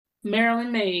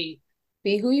Maryland Made.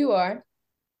 Be who you are.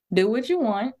 Do what you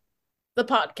want. The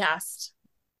podcast.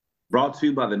 Brought to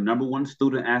you by the number one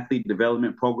student athlete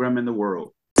development program in the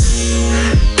world.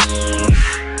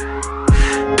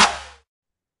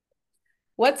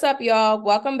 What's up, y'all?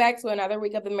 Welcome back to another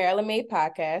week of the Maryland Made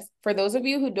Podcast. For those of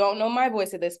you who don't know my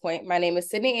voice at this point, my name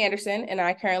is Sydney Anderson, and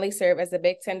I currently serve as the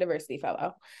Big Ten Diversity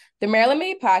Fellow. The Maryland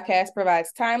Made Podcast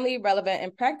provides timely, relevant,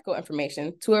 and practical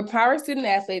information to empower student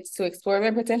athletes to explore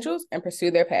their potentials and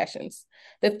pursue their passions.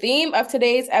 The theme of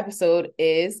today's episode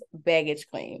is baggage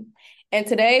claim. And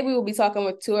today we will be talking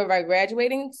with two of our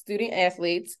graduating student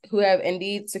athletes who have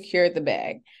indeed secured the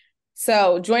bag.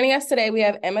 So joining us today, we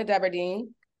have Emma Deberdine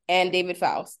and David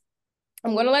Foust.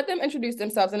 I'm going to let them introduce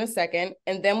themselves in a second,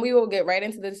 and then we will get right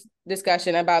into this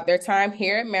discussion about their time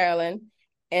here at Maryland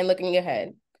and looking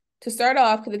ahead. To start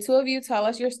off, could the two of you tell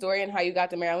us your story and how you got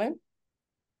to Maryland?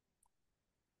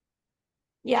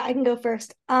 Yeah, I can go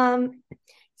first.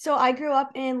 So I grew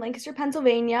up in Lancaster,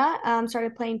 Pennsylvania,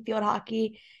 started playing field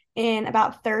hockey in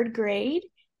about third grade,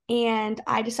 and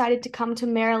I decided to come to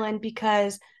Maryland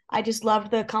because I just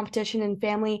loved the competition and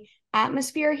family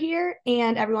atmosphere here,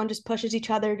 and everyone just pushes each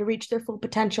other to reach their full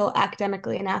potential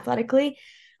academically and athletically.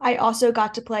 I also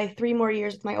got to play 3 more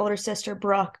years with my older sister,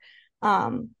 Brooke,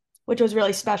 which was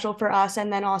really special for us,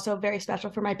 and then also very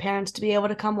special for my parents to be able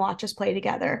to come watch us play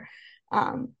together,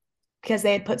 because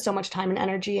they had put so much time and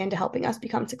energy into helping us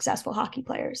become successful hockey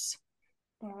players.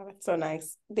 Oh, that's so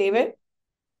nice. David?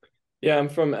 Yeah, I'm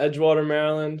from Edgewater,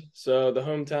 Maryland. So the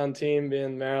hometown team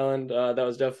being Maryland, that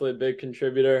was definitely a big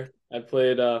contributor. I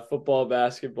played football,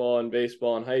 basketball, and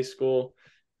baseball in high school.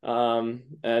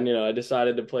 I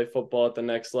decided to play football at the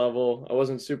next level. I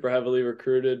wasn't super heavily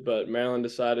recruited, but Maryland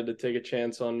decided to take a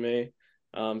chance on me,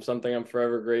 something I'm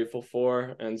forever grateful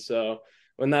for. And so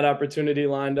when that opportunity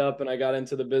lined up and I got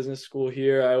into the business school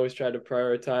here, I always tried to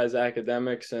prioritize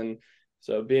academics. And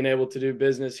so being able to do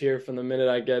business here from the minute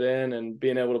I get in and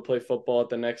being able to play football at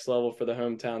the next level for the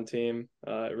hometown team,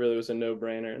 it really was a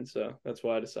no-brainer. And so that's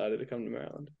why I decided to come to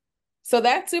Maryland. So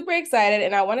that's super excited,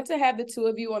 and I wanted to have the two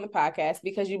of you on the podcast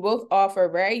because you both offer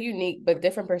very unique but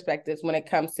different perspectives when it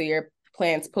comes to your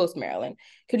plans post-Maryland.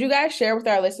 Could you guys share with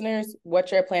our listeners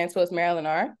what your plans post-Maryland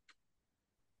are?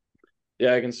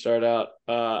 Yeah, I can start out.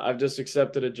 I've just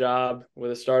accepted a job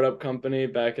with a startup company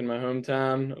back in my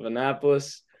hometown of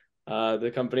Annapolis.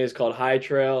 The company is called High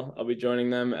Trail. I'll be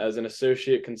joining them as an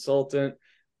associate consultant,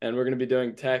 and we're going to be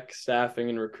doing tech,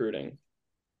 staffing, and recruiting.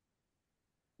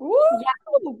 Woo! Yeah.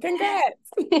 Congrats.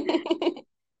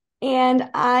 And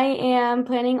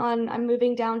I'm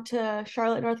moving down to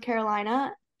Charlotte, North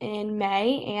Carolina in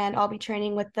May, and I'll be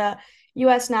training with the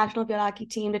U.S. national field hockey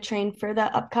team to train for the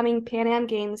upcoming Pan Am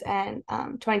Games and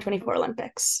 2024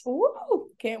 Olympics. Woo!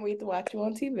 Can't wait to watch you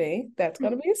on TV. That's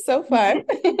going to be so fun.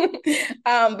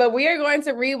 But we are going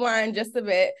to rewind just a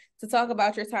bit to talk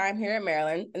about your time here in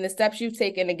Maryland and the steps you've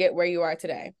taken to get where you are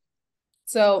today.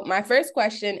 So my first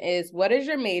question is, what is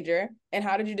your major and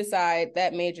how did you decide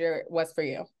that major was for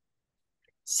you?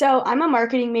 So I'm a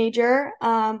marketing major.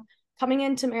 Coming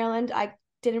into Maryland, I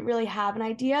didn't really have an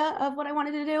idea of what I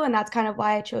wanted to do, and that's kind of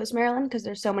why I chose Maryland, because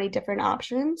there's so many different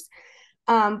options.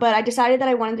 But I decided that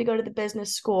I wanted to go to the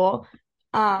business school.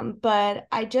 But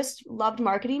I just loved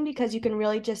marketing because you can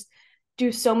really just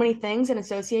do so many things and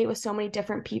associate with so many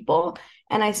different people.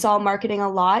 And I saw marketing a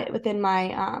lot within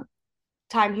my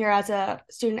time here as a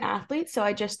student athlete. So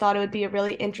I just thought it would be a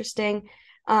really interesting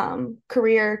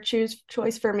career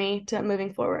choice for me to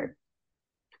moving forward.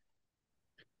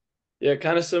 Yeah,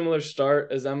 kind of similar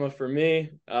start as Emma for me.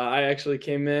 I actually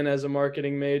came in as a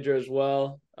marketing major as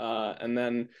well. And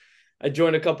then I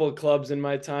joined a couple of clubs in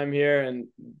my time here, and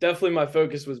definitely my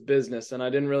focus was business, and I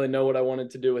didn't really know what I wanted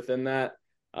to do within that.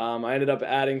 I ended up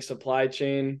adding supply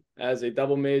chain as a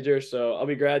double major. So I'll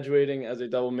be graduating as a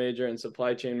double major in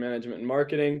supply chain management and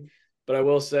marketing. But I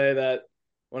will say that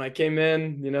when I came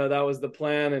in, that was the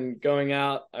plan, and going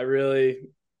out,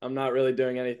 I'm not really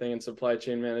doing anything in supply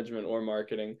chain management or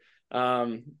marketing.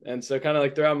 And so kind of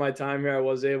like throughout my time here, I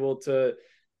was able to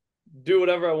do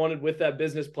whatever I wanted with that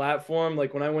business platform.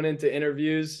 Like when I went into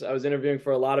interviews, I was interviewing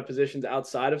for a lot of positions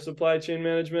outside of supply chain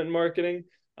management and marketing.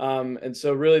 And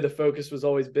so really the focus was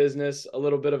always business, a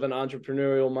little bit of an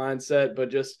entrepreneurial mindset, but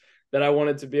just that I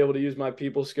wanted to be able to use my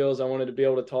people skills. I wanted to be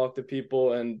able to talk to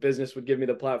people, and business would give me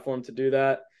the platform to do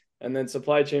that. And then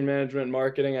supply chain management and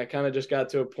marketing, I kind of just got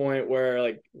to a point where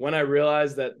like when I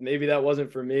realized that maybe that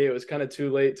wasn't for me, it was kind of too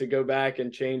late to go back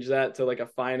and change that to like a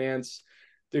finance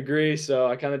degree. So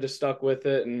I kind of just stuck with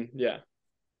it, and yeah.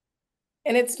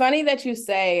 And it's funny that you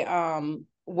say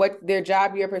what their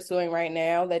job you're pursuing right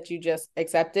now that you just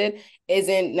accepted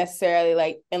isn't necessarily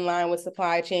like in line with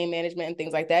supply chain management and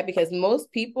things like that. Because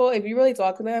most people, if you really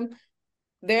talk to them,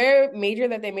 their major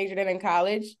that they majored in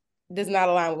college does not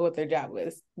align with what their job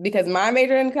is. Because my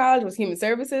major in college was human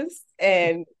services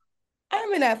and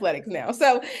I'm in athletics now.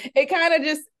 So it kind of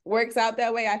just works out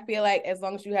that way. I feel like as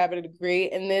long as you have a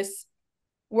degree in this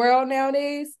world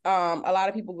nowadays, a lot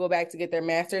of people go back to get their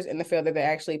master's in the field that they're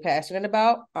actually passionate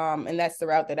about. And that's the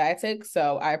route that I took.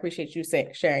 So I appreciate you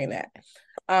sharing that.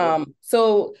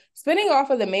 So spinning off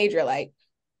of the major, like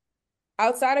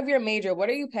outside of your major, what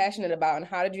are you passionate about and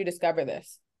how did you discover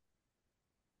this?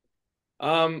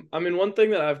 I mean, one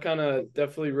thing that I've kind of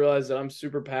definitely realized that I'm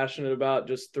super passionate about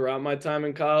just throughout my time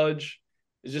in college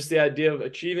is just the idea of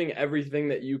achieving everything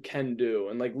that you can do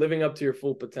and like living up to your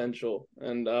full potential.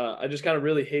 And I just kind of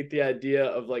really hate the idea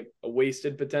of like a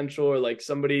wasted potential or like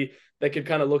somebody that could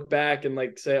kind of look back and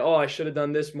like say, oh, I should have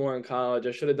done this more in college.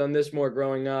 I should have done this more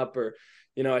growing up, or,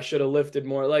 you know, I should have lifted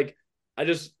more. Like,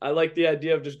 I like the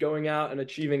idea of just going out and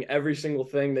achieving every single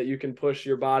thing that you can push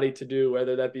your body to do,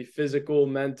 whether that be physical,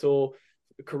 mental,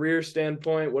 career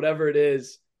standpoint, whatever it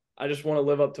is. I just want to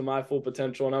live up to my full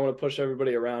potential and I want to push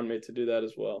everybody around me to do that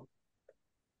as well.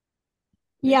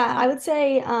 Yeah, I would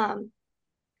say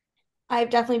I've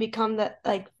definitely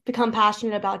become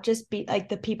passionate about just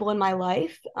the people in my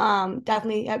life.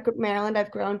 Definitely at Maryland, I've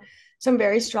grown some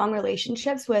very strong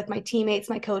relationships with my teammates,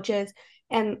 my coaches,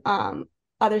 and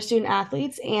other student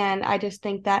athletes. And I just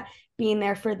think that being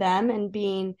there for them and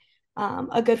being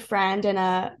a good friend and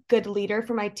a good leader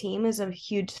for my team is a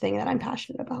huge thing that I'm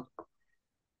passionate about.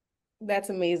 That's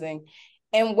amazing.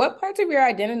 And what parts of your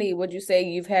identity would you say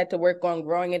you've had to work on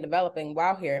growing and developing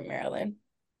while here at Maryland?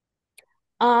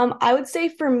 I would say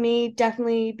for me,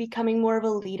 definitely becoming more of a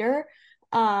leader.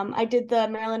 I did the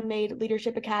MDMade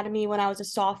Leadership Academy when I was a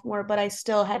sophomore, but I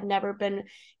still had never been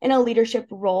in a leadership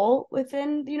role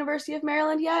within the University of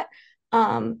Maryland yet.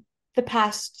 The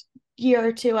past year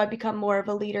or two, I've become more of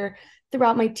a leader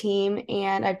throughout my team,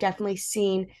 and I've definitely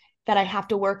seen that I have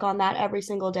to work on that every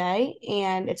single day,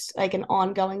 and it's like an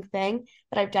ongoing thing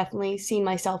that I've definitely seen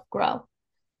myself grow.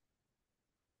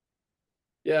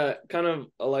 Yeah, kind of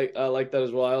I like that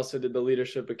as well. I also did the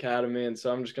Leadership Academy, and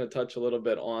so I'm just going to touch a little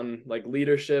bit on like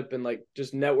leadership and like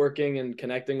just networking and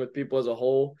connecting with people as a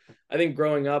whole. I think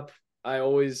growing up, I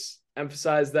always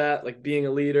emphasized that, like being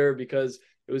a leader, because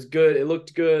it was good. It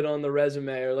looked good on the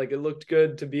resume, or like it looked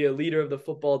good to be a leader of the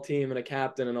football team and a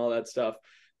captain and all that stuff.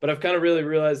 But I've kind of really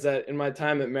realized that in my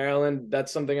time at Maryland,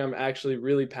 that's something I'm actually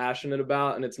really passionate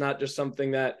about. And it's not just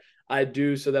something that I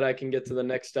do so that I can get to the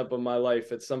next step of my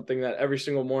life. It's something that every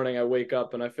single morning I wake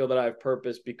up and I feel that I have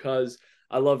purpose because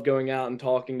I love going out and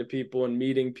talking to people and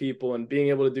meeting people and being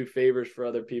able to do favors for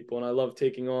other people. And I love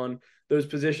taking on those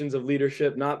positions of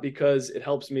leadership, not because it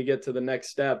helps me get to the next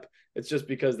step. It's just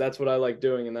because that's what I like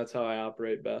doing and that's how I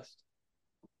operate best.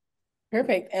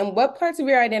 Perfect. And what parts of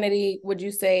your identity would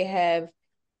you say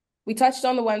we touched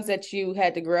on the ones that you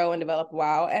had to grow and develop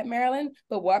while at Maryland,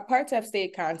 but what parts have stayed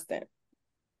constant?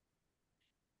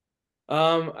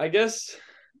 I guess,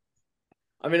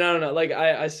 I mean, I don't know. Like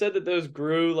I said that those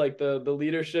grew, like the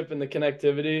leadership and the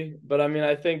connectivity, but I mean,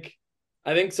 I think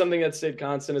something that stayed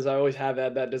constant is I always have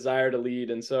had that desire to lead.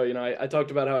 And so, you know, I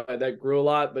talked about how that grew a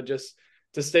lot, but just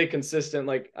to stay consistent,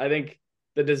 like I think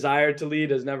the desire to lead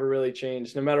has never really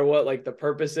changed, no matter what, like the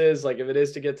purpose is, like if it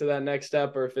is to get to that next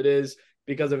step, or if it is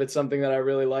because if it's something that I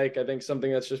really like. I think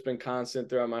something that's just been constant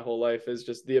throughout my whole life is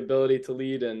just the ability to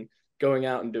lead and going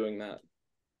out and doing that.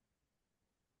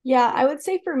 Yeah, I would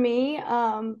say for me,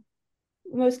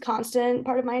 most constant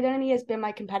part of my identity has been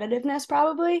my competitiveness,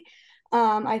 probably.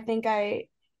 I think I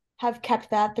have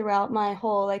kept that throughout my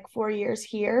whole 4 years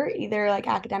here, either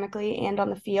academically and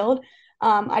on the field.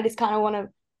 I just kind of want to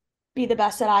be the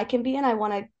best that I can be, and I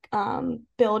want to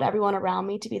build everyone around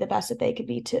me to be the best that they could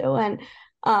be too. And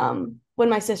when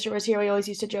my sister was here, we always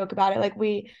used to joke about it. Like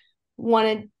we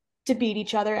wanted to beat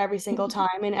each other every single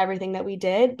time in everything that we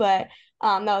did, but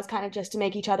that was kind of just to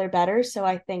make each other better. So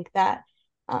I think that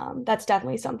that's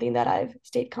definitely something that I've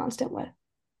stayed constant with.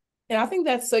 And I think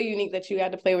that's so unique that you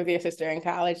got to play with your sister in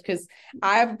college, because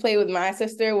I've played with my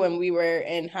sister when we were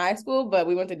in high school, but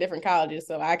we went to different colleges.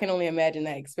 So I can only imagine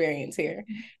that experience here.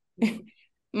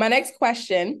 My next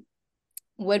question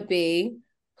would be,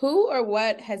 who or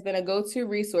what has been a go-to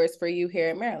resource for you here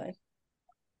at Maryland?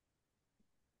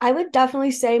 I would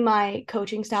definitely say my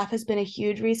coaching staff has been a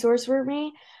huge resource for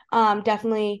me.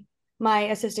 Definitely my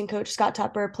assistant coach, Scott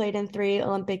Tupper, played in 3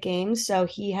 Olympic Games. So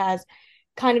he has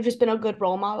kind of just been a good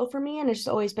role model for me, and it's just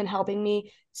always been helping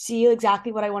me see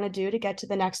exactly what I want to do to get to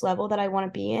the next level that I want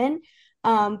to be in.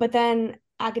 But then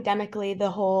academically, the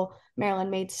whole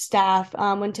Maryland Made staff.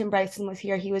 When Tim Bryson was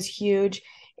here, he was huge.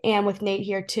 And with Nate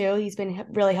here too, he's been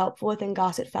really helpful within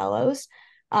Gossett Fellows,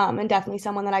 and definitely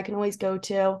someone that I can always go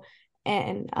to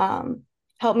and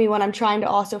help me when I'm trying to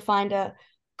also find a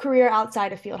career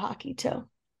outside of field hockey too.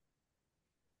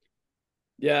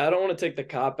 Yeah, I don't want to take the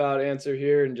cop-out answer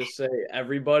here and just say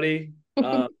everybody.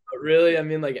 But really, I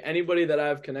mean, like anybody that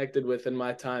I've connected with in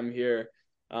my time here,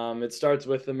 it starts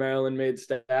with the Maryland Made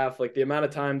staff. Like the amount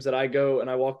of times that I go and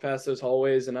I walk past those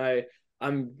hallways and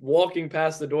I'm walking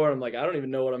past the door, I'm like, I don't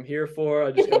even know what I'm here for.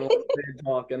 I just kind of want to stay and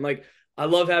talk. And like, I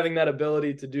love having that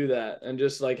ability to do that. And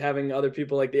just like having other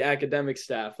people like the academic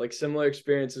staff, like similar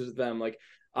experiences with them. Like,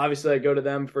 obviously I go to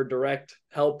them for direct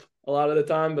help a lot of the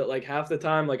time, but like half the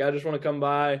time, like I just want to come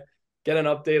by, get an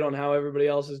update on how everybody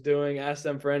else is doing, ask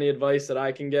them for any advice that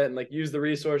I can get, and like use the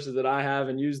resources that I have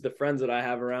and use the friends that I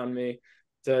have around me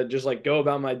to just like go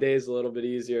about my days a little bit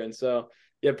easier. And so,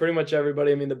 yeah, pretty much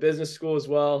everybody. I mean, the business school as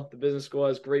well. The business school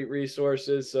has great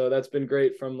resources. So that's been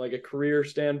great from like a career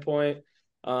standpoint.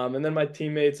 And then my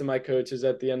teammates and my coaches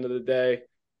at the end of the day,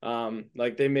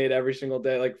 like they made every single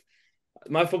day, like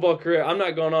my football career, I'm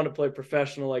not going on to play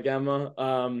professional like Emma.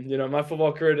 My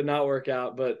football career did not work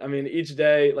out, but I mean, each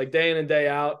day, like day in and day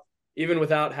out, even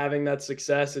without having that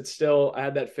success, it's still, I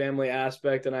had that family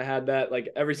aspect and I had that like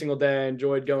every single day I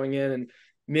enjoyed going in and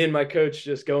me and my coach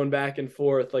just going back and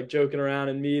forth, like joking around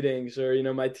in meetings or,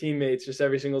 my teammates just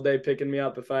every single day picking me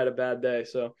up if I had a bad day.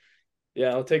 So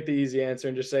yeah, I'll take the easy answer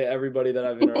and just say everybody that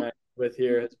I've interacted with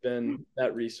here has been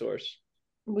that resource.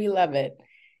 We love it.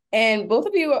 And both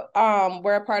of you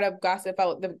were a part of Gossett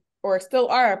Fellow, or still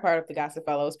are a part of the Gossett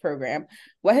Fellows program.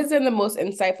 What has been the most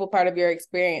insightful part of your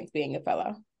experience being a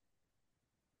fellow?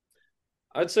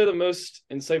 I'd say the most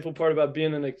insightful part about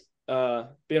being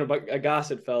a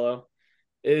Gossett Fellow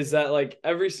is that like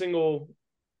every single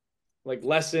like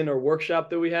lesson or workshop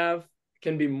that we have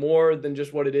can be more than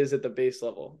just what it is at the base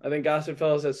level. I think Gossett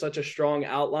Fellows has such a strong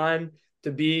outline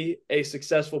to be a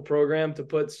successful program to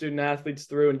put student athletes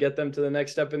through and get them to the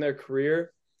next step in their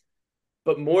career.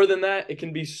 But more than that, it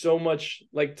can be so much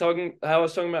like how I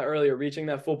was talking about earlier, reaching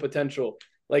that full potential,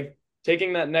 like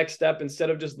taking that next step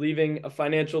instead of just leaving a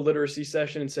financial literacy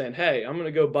session and saying, hey, I'm going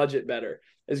to go budget better,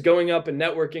 is going up and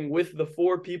networking with the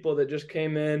 4 people that just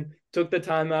came in, took the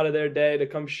time out of their day to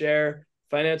come share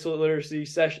financial literacy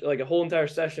session, like a whole entire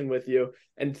session with you,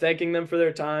 and thanking them for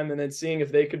their time and then seeing if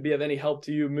they could be of any help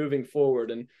to you moving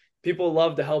forward. And people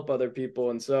love to help other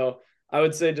people. And so I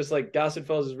would say just like Gossett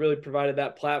Fellows has really provided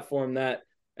that platform that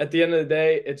at the end of the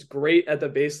day, it's great at the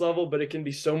base level, but it can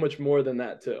be so much more than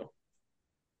that too.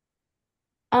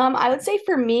 I would say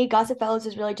for me, Gossett Fellows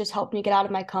has really just helped me get out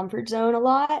of my comfort zone a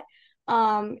lot.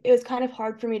 It was kind of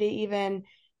hard for me to even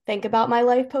think about my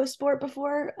life post-sport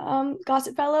before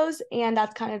Gossett Fellows, and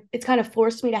it's kind of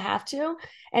forced me to have to,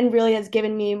 and really has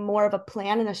given me more of a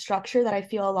plan and a structure that I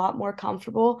feel a lot more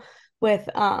comfortable with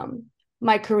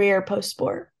my career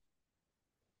post-sport.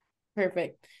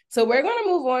 Perfect. So we're going to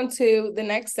move on to the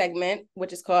next segment,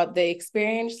 which is called the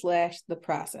experience / the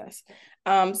process.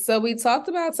 So we talked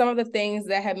about some of the things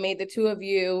that have made the two of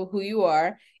you who you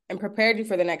are and prepared you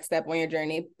for the next step on your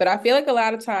journey. But I feel like a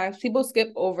lot of times people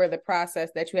skip over the process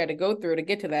that you had to go through to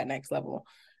get to that next level.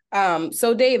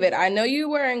 So David, I know you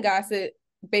were in Gossett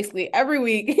basically every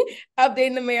week,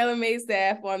 updating the Maryland Made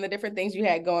staff on the different things you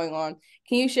had going on.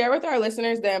 Can you share with our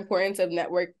listeners the importance of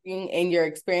networking and your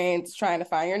experience trying to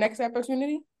find your next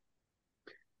opportunity?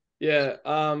 Yeah.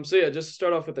 Just to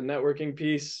start off with the networking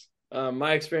piece,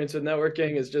 my experience with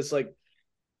networking is just like,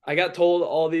 I got told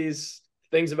all these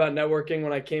things about networking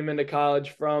when I came into college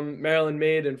from Maryland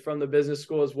Made and from the business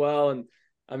school as well. And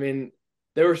I mean,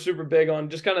 they were super big on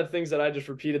just kind of things that I just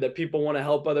repeated, that people want to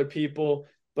help other people.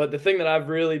 But the thing that I've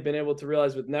really been able to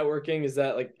realize with networking is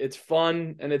that like it's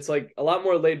fun and it's like a lot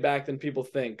more laid back than people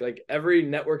think. Like every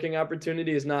networking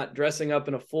opportunity is not dressing up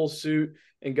in a full suit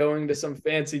and going to some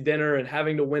fancy dinner and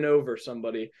having to win over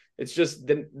somebody. It's just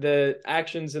the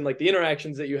actions and like the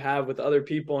interactions that you have with other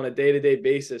people on a day-to-day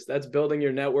basis. That's building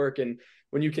your network. And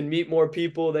when you can meet more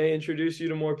people, they introduce you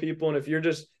to more people. And if you're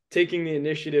just taking the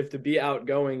initiative to be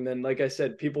outgoing, then like I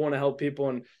said, people want to help people.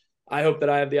 And I hope that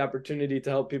I have the opportunity to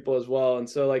help people as well. And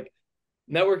so like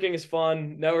networking is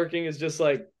fun. Networking is just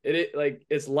like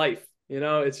it's life,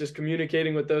 it's just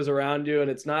communicating with those around you, and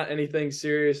it's not anything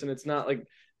serious. And it's not like,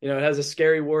 it has a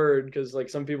scary word because like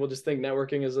some people just think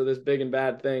networking is this big and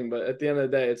bad thing, but at the end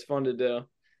of the day, it's fun to do.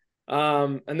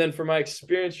 And then for my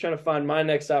experience trying to find my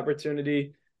next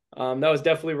opportunity, that was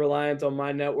definitely reliant on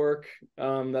my network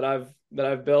that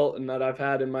I've built and that I've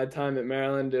had in my time at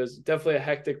Maryland. It was definitely a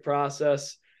hectic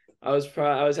process. I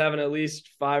was having at least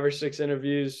 5 or 6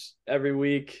 interviews every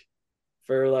week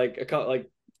for like a couple, like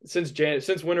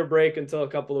since winter break until a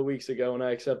couple of weeks ago when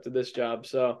I accepted this job.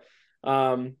 So,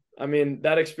 I mean,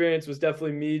 that experience was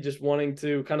definitely me just wanting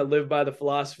to kind of live by the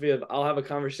philosophy of I'll have a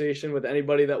conversation with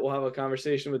anybody that will have a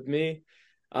conversation with me.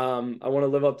 I want to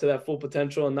live up to that full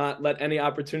potential and not let any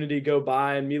opportunity go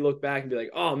by and me look back and be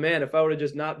like, oh man, if I would have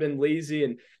just not been lazy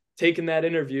and taken that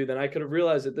interview, then I could have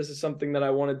realized that this is something that I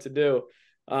wanted to do.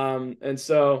 And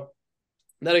so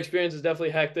that experience is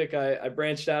definitely hectic. I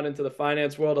branched out into the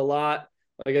finance world a lot.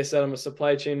 Like I said, I'm a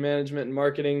supply chain management and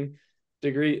marketing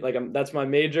degree. That's my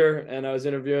major. And I was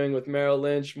interviewing with Merrill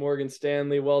Lynch, Morgan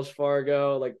Stanley, Wells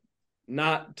Fargo, like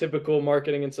not typical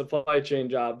marketing and supply chain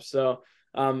jobs. So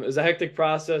it was a hectic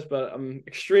process, but I'm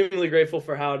extremely grateful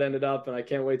for how it ended up. And I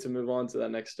can't wait to move on to that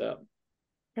next step.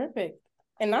 Perfect.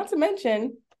 And not to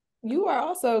mention, you are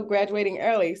also graduating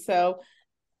early. So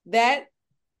that,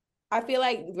 I feel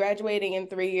like graduating in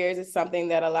 3 years is something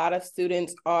that a lot of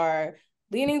students are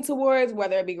leaning towards,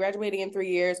 whether it be graduating in 3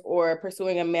 years or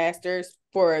pursuing a master's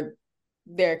for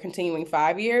their continuing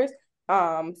 5 years.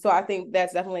 So I think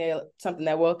that's definitely something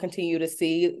that we'll continue to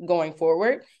see going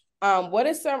forward. What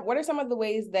are some of the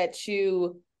ways that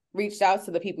you reached out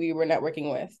to the people you were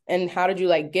networking with, and how did you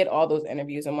like get all those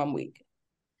interviews in 1 week?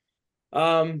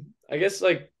 I guess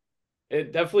like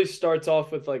it definitely starts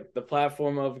off with like the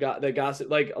platform of the gossip.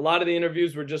 Like a lot of the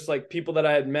interviews were just like people that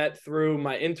I had met through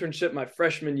my internship my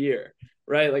freshman year,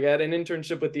 right? Like I had an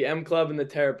internship with the M Club and the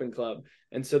Terrapin Club.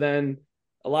 And so then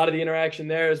a lot of the interaction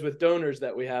there is with donors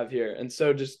that we have here. And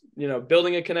so just,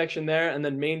 building a connection there and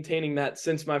then maintaining that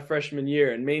since my freshman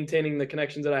year and maintaining the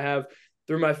connections that I have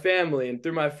through my family and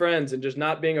through my friends and just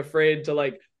not being afraid to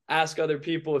like ask other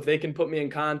people if they can put me in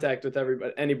contact with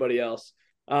anybody else.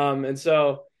 And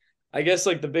so I guess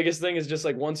like the biggest thing is just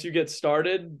like once you get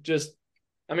started,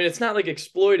 it's not like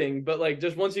exploiting, but like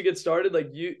just once you get started, like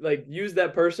you like use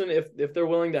that person if they're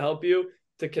willing to help you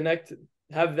to connect,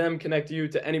 have them connect you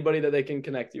to anybody that they can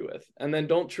connect you with. And then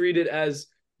don't treat it as,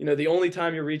 the only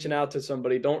time you're reaching out to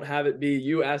somebody, don't have it be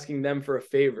you asking them for a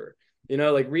favor.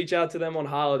 Like reach out to them on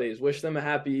holidays, wish them a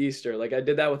happy Easter. Like I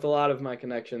did that with a lot of my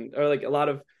connections, or like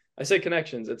I say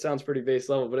connections, it sounds pretty base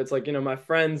level, but it's like, my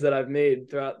friends that I've made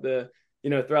throughout the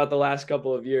last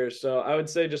couple of years. So I would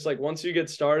say just like once you get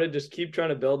started, just keep trying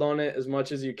to build on it as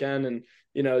much as you can.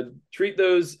 And, treat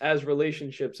those as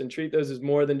relationships and treat those as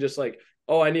more than just like,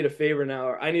 oh, I need a favor now,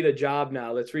 or I need a job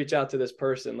now. Let's reach out to this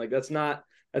person. Like that's not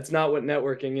what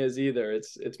networking is either.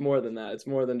 It's more than that. It's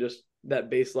more than just that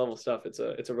base level stuff. It's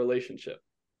a relationship.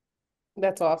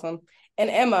 That's awesome. And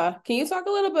Emma, can you talk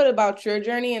a little bit about your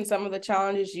journey and some of the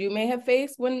challenges you may have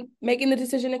faced when making the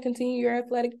decision to continue your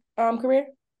athletic career?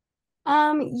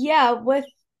 Yeah, with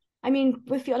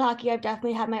field hockey, I've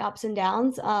definitely had my ups and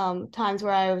downs. Times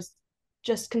where I was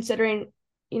just considering,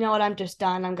 what, I'm just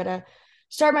done. I'm gonna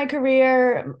start my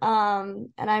career.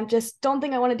 And I'm just don't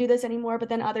think I want to do this anymore. But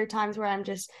then other times where I'm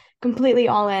just completely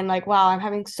all in, like, wow, I'm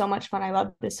having so much fun. I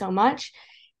love this so much.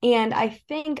 And I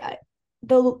think I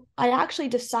actually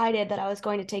decided that I was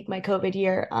going to take my COVID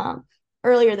year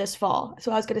earlier this fall.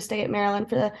 So I was going to stay at Maryland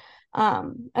for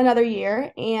another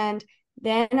year. And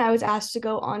then I was asked to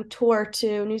go on tour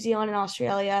to New Zealand and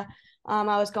Australia. I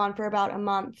was gone for about a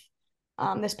month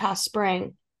this past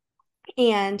spring.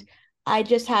 And I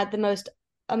just had the most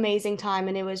amazing time.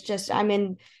 And it was just,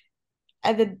 playing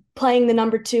the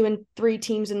number 2 and 3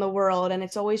 teams in the world. And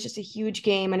it's always just a huge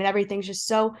game and everything's just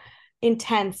so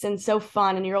intense and so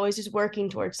fun. And you're always just working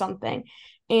towards something.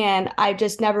 And I've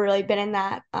just never really been in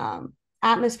that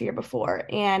atmosphere before.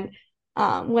 And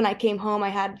when I came home, I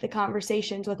had the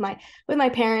conversations with my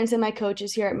parents and my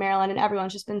coaches here at Maryland, and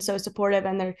everyone's just been so supportive.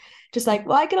 And they're just like,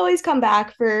 well, I could always come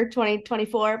back for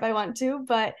 2024 if I want to,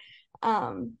 but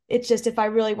it's just, if I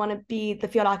really want to be the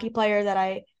field hockey player that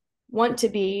I want to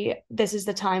be, this is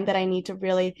the time that I need to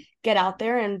really get out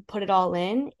there and put it all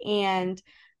in. And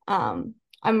I'm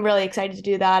really excited to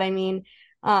do that.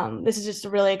 This is just a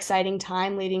really exciting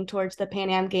time leading towards the Pan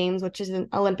Am Games, which is an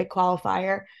Olympic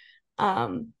qualifier.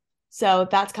 So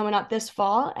that's coming up this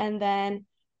fall, and then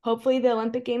hopefully the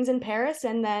Olympic Games in Paris,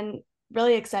 and then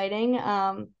really exciting,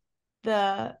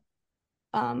 the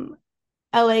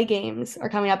LA Games are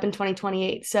coming up in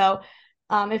 2028. So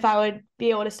if I would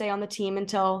be able to stay on the team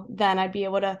until then, I'd be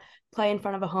able to play in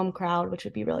front of a home crowd, which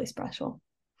would be really special.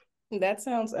 That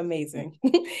sounds amazing.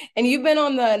 And you've been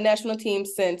on the national team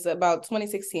since about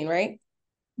 2016, right?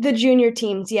 The junior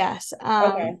teams, yes.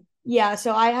 Okay. Yeah,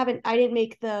 so I didn't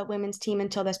make the women's team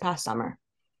until this past summer.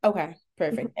 Okay,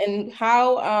 perfect. And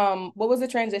how what was the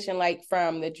transition like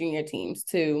from the junior teams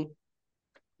to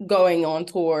going on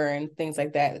tour and things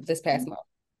like that this past month?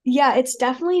 Yeah, it's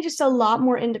definitely just a lot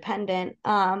more independent,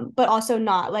 but also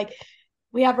not. Like,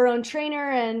 we have our own trainer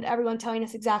and everyone telling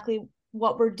us exactly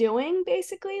what we're doing,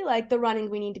 basically, like the running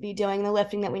we need to be doing, the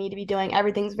lifting that we need to be doing.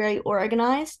 Everything's very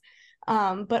organized.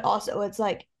 But also it's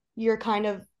like you're kind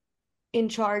of in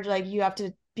charge, like you have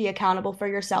to be accountable for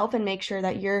yourself and make sure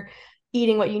that you're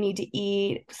eating what you need to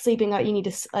eat, sleeping what you need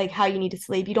to, like how you need to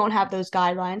sleep. You don't have those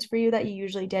guidelines for you that you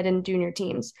usually did in junior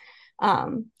teams.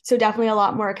 So definitely a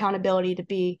lot more accountability to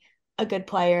be a good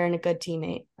player and a good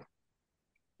teammate.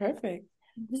 Perfect.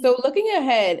 So looking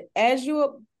ahead, as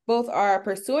you both are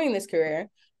pursuing this career,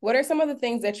 what are some of the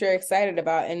things that you're excited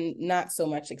about and not so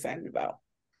much excited about?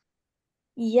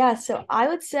 Yeah, so I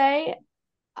would say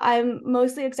I'm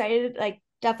mostly excited, like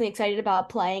definitely excited about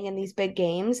playing in these big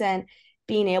games and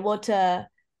being able to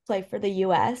play for the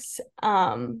US,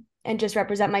 and just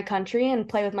represent my country and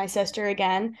play with my sister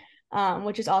again,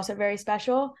 which is also very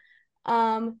special.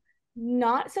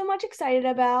 Not so much excited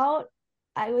about,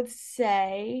 I would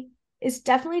say, is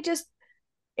definitely just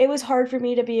it was hard for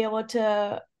me to be able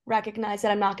to recognize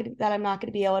that I'm not going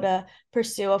to be able to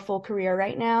pursue a full career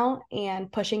right now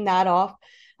and pushing that off.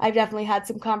 I've definitely had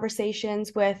some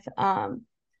conversations with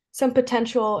some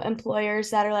potential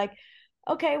employers that are like,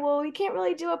 okay, well, we can't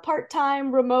really do a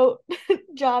part-time remote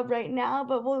job right now,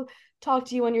 but we'll talk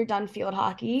to you when you're done field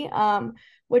hockey,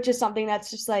 which is something that's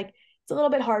just like, it's a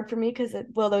little bit hard for me because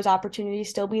will those opportunities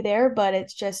still be there? But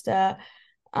it's just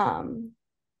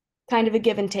kind of a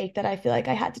give and take that I feel like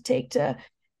I had to take to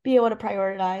be able to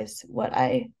prioritize what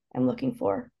I am looking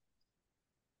for.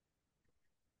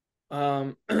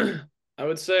 I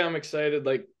would say I'm excited,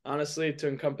 like honestly, to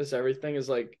encompass everything is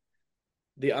like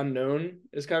the unknown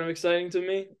is kind of exciting to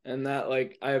me, and that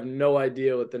like I have no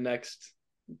idea what the next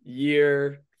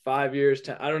year, 5 years,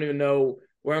 10, I don't even know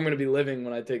where I'm going to be living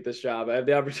when I take this job. I have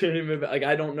the opportunity to move, like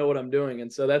I don't know what I'm doing,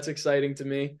 and so that's exciting to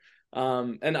me.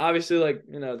 And obviously, like,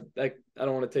 you know, like I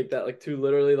don't want to take that like too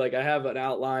literally. Like I have an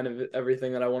outline of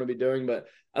everything that I want to be doing, but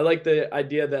I like the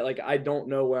idea that like I don't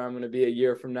know where I'm going to be a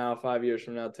year from now, 5 years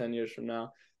from now, 10 years from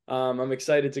now. I'm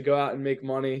excited to go out and make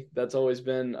money. I've always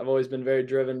been very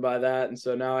driven by that. And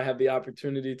so now I have the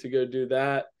opportunity to go do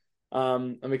that.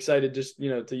 I'm excited just, you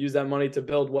know, to use that money to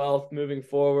build wealth moving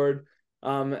forward.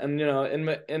 And, you know,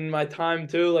 in my time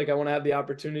too, like I want to have the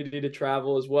opportunity to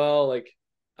travel as well. Like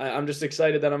I'm just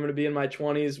excited that I'm going to be in my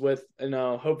 20s with, you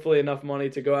know, hopefully enough money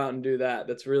to go out and do that.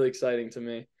 That's really exciting to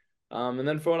me. And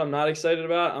then for what I'm not excited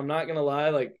about, I'm not going to lie.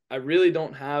 Like I really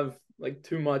don't have like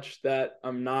too much that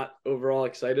I'm not overall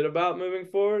excited about moving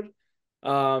forward.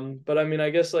 But I mean, I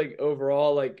guess like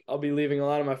overall, like I'll be leaving a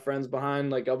lot of my friends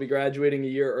behind. Like I'll be graduating a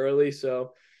year early.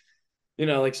 So, you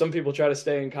know, like some people try to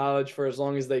stay in college for as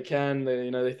long as they can. They,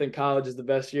 you know, they think college is the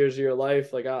best years of your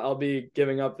life. Like I'll be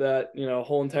giving up that, you know,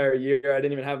 whole entire year. I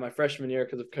didn't even have my freshman year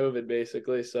because of COVID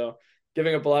basically. So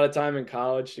giving up a lot of time in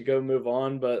college to go move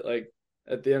on. But like,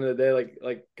 at the end of the day, like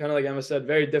kind of like Emma said,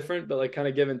 very different, but like kind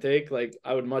of give and take. Like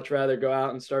I would much rather go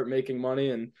out and start making money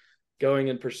and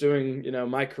going and pursuing, you know,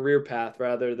 my career path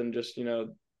rather than just, you know,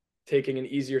 taking an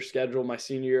easier schedule my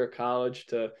senior year of college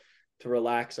to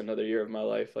relax another year of my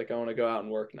life. Like I want to go out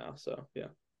and work now. So yeah.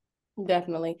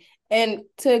 Definitely. And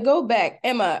to go back,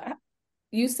 Emma,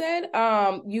 you said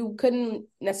you couldn't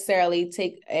necessarily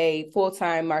take a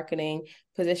full-time marketing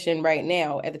position right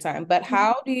now at the time, but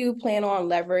how do you plan on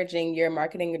leveraging your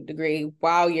marketing degree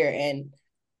while you're in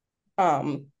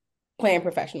playing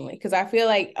professionally? Because I feel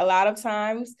like a lot of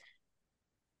times,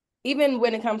 even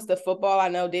when it comes to football, I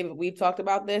know, David, we've talked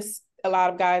about this. A lot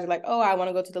of guys are like, oh, I want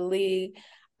to go to the league.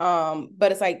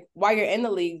 But it's like while you're in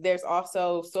the league, there's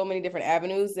also so many different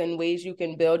avenues and ways you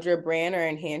can build your brand or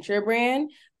enhance your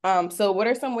brand. So what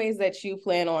are some ways that you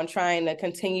plan on trying to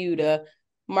continue to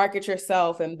market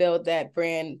yourself and build that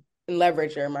brand and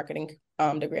leverage your marketing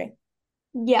degree?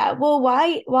 Yeah, well,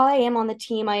 while I am on the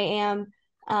team, I am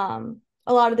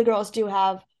a lot of the girls do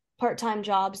have part-time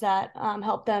jobs that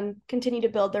help them continue to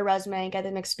build their resume and get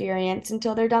them experience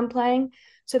until they're done playing.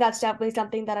 So that's definitely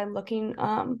something that I'm looking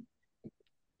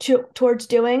towards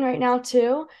doing right now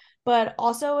too. But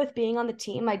also with being on the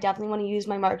team, I definitely want to use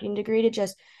my marketing degree to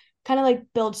just kind of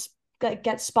like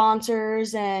get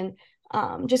sponsors and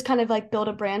just kind of like build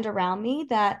a brand around me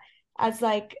that as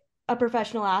like a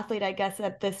professional athlete, I guess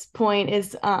at this point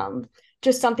is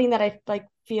just something that I like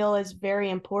feel is very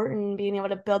important, being able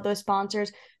to build those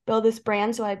sponsors, build this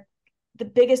brand. So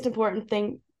the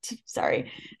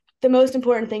most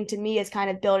important thing to me is kind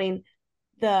of building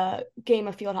the game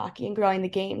of field hockey and growing the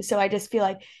game. So I just feel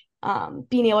like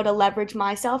being able to leverage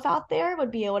myself out there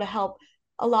would be able to help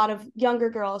a lot of younger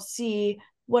girls see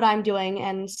what I'm doing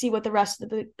and see what the rest of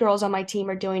the girls on my team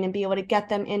are doing and be able to get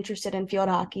them interested in field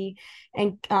hockey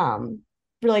and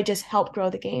really just help grow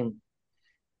the game.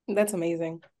 That's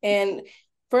amazing. And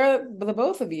for the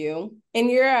both of you, in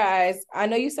your eyes, I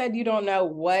know you said you don't know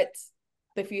what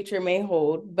the future may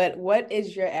hold, but what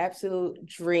is your absolute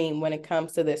dream when it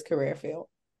comes to this career field?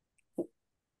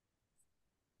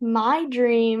 My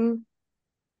dream,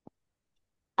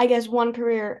 I guess one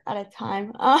career at a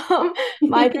time.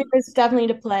 My dream is definitely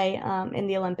to play in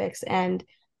the Olympics and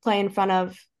play in front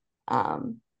of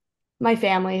my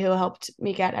family who helped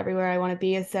me get everywhere I want to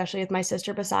be, especially with my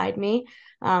sister beside me.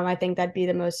 I think that'd be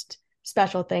the most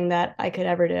special thing that I could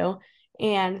ever do.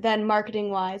 And then marketing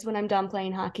wise, when I'm done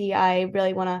playing hockey, I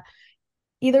really want to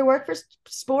either work for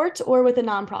sports or with a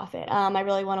nonprofit. I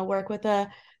really want to work with a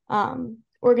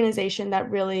organization that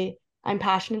really I'm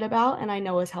passionate about and I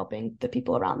know is helping the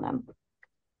people around them.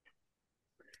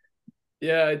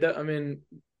 Yeah, I mean,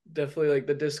 definitely like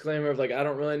the disclaimer of like I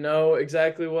don't really know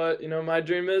exactly what my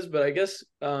dream is, but I guess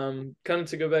kind of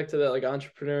to go back to that like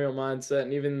entrepreneurial mindset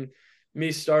and even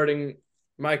me starting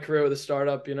my career with a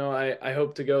startup, I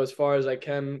hope to go as far as I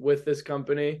can with this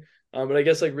company. But I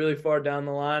guess like really far down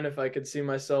the line, if I could see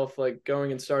myself like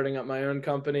going and starting up my own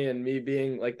company and me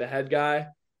being like the head guy,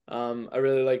 I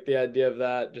really like the idea of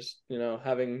that. Just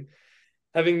having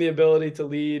the ability to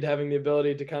lead, having the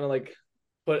ability to kind of like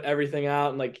put everything out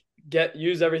and like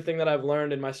use everything that I've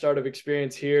learned in my startup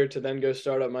experience here to then go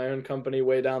start up my own company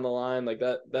way down the line. Like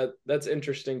that's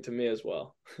interesting to me as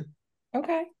well.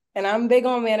 Okay. And I'm big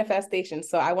on manifestation.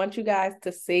 So I want you guys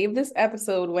to save this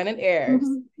episode when it airs.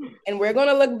 And we're going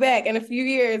to look back in a few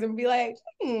years and be like,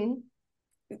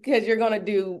 because you're going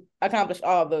to accomplish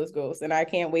all of those goals. And I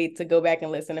can't wait to go back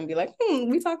and listen and be like,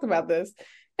 we talked about this.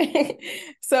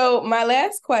 So my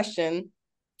last question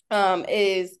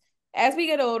is, as we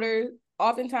get older,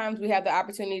 oftentimes we have the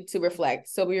opportunity to reflect.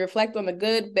 So we reflect on the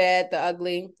good, bad, the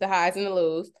ugly, the highs and the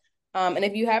lows. And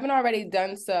if you haven't already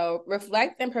done so,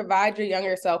 reflect and provide your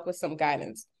younger self with some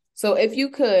guidance. So if you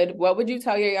could, what would you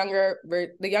tell the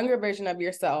younger version of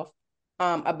yourself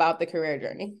about the career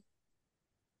journey?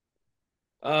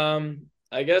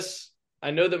 I guess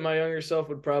I know that my younger self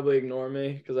would probably ignore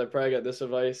me because I probably got this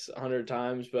advice 100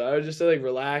 times, but I would just say like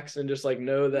relax and just like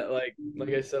know that like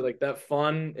I said, like that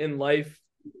fun in life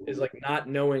is like not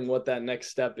knowing what that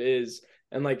next step is.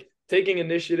 And like taking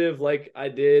initiative like I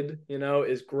did,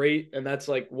 is great. And that's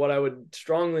like what I would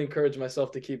strongly encourage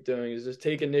myself to keep doing is just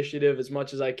take initiative as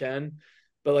much as I can.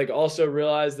 But like also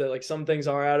realize that like some things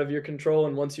are out of your control.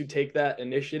 And once you take that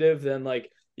initiative, then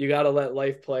like you got to let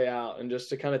life play out and just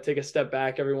to kind of take a step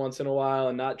back every once in a while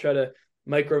and not try to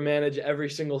micromanage every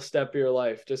single step of your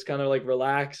life. Just kind of like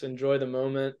relax, enjoy the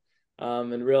moment.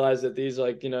 And realize that these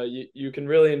like, you can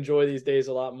really enjoy these days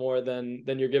a lot more than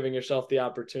you're giving yourself the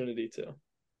opportunity to.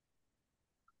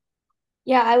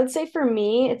 Yeah, I would say for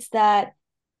me, it's that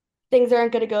things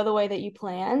aren't going to go the way that you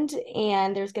planned,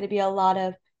 and there's going to be a lot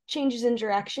of changes in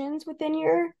directions within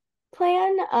your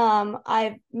plan.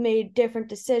 I've made different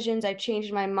decisions. I've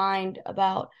changed my mind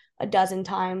about a dozen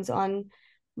times on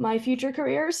my future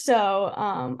career. So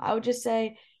I would just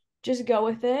say, just go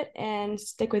with it and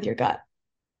stick with your gut.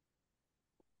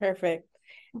 Perfect.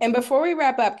 And before we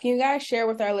wrap up, can you guys share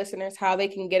with our listeners how they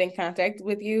can get in contact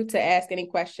with you to ask any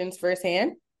questions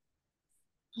firsthand?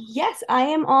 Yes, I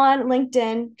am on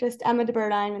LinkedIn, just Emma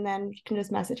Deberdine, and then you can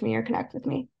just message me or connect with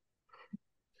me.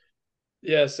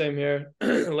 Yeah, same here.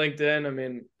 LinkedIn. I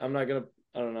mean, I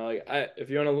don't know. Like if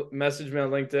you want to message me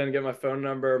on LinkedIn, get my phone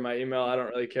number or my email, I don't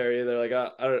really care either. Like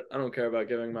I don't care about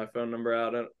giving my phone number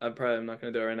out. I probably am not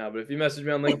going to do it right now, but if you message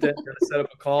me on LinkedIn, set up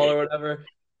a call or whatever,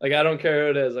 like I don't care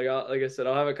who it is. Like like I said,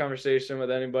 I'll have a conversation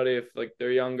with anybody if like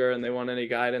they're younger and they want any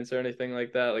guidance or anything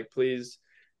like that. Like please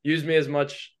use me as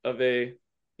much of a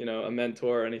a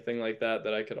mentor or anything like that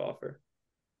I could offer.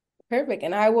 Perfect.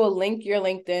 And I will link your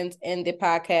LinkedIn's in the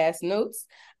podcast notes,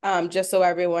 just so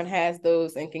everyone has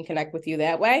those and can connect with you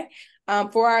that way.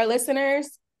 For our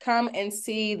listeners, come and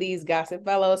see these Gossip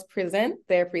Fellows present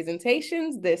their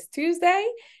presentations this Tuesday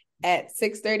at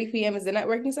 6:30 p.m. is the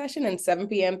networking session and 7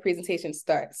 p.m. presentation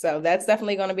starts. So that's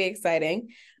definitely going to be exciting.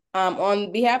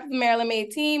 On behalf of the Maryland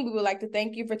Made team, we would like to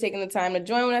thank you for taking the time to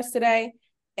join us today.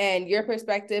 And your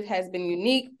perspective has been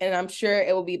unique, and I'm sure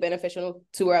it will be beneficial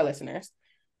to our listeners.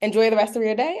 Enjoy the rest of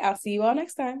your day. I'll see you all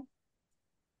next time.